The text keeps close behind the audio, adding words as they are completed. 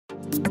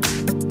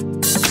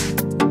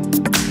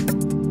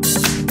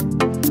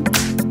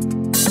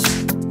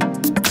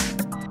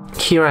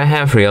Here I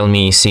have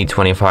Realme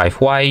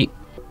C25Y,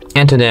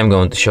 and today I'm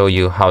going to show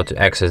you how to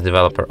access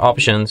developer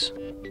options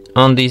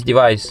on this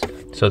device.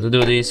 So to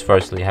do this,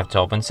 firstly you have to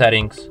open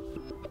settings,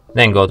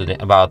 then go to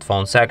the about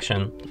phone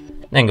section,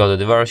 then go to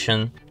the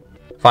version,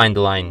 find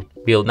the line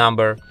build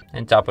number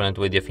and tap on it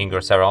with your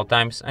finger several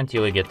times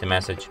until you get the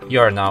message you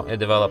are now a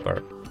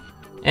developer.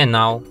 And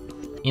now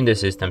in the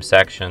system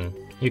section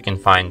you can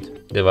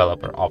find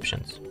developer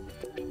options,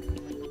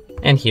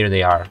 and here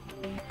they are.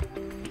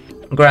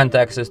 Grant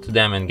access to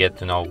them and get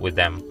to know with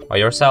them by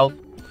yourself.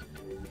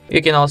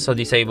 You can also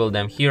disable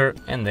them here,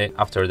 and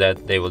after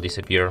that they will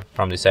disappear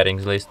from the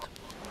settings list.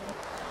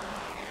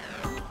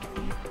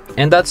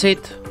 And that's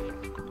it.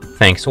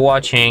 Thanks for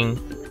watching.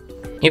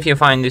 If you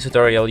find this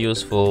tutorial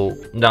useful,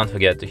 don't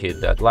forget to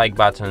hit that like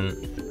button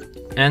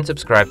and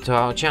subscribe to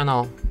our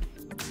channel.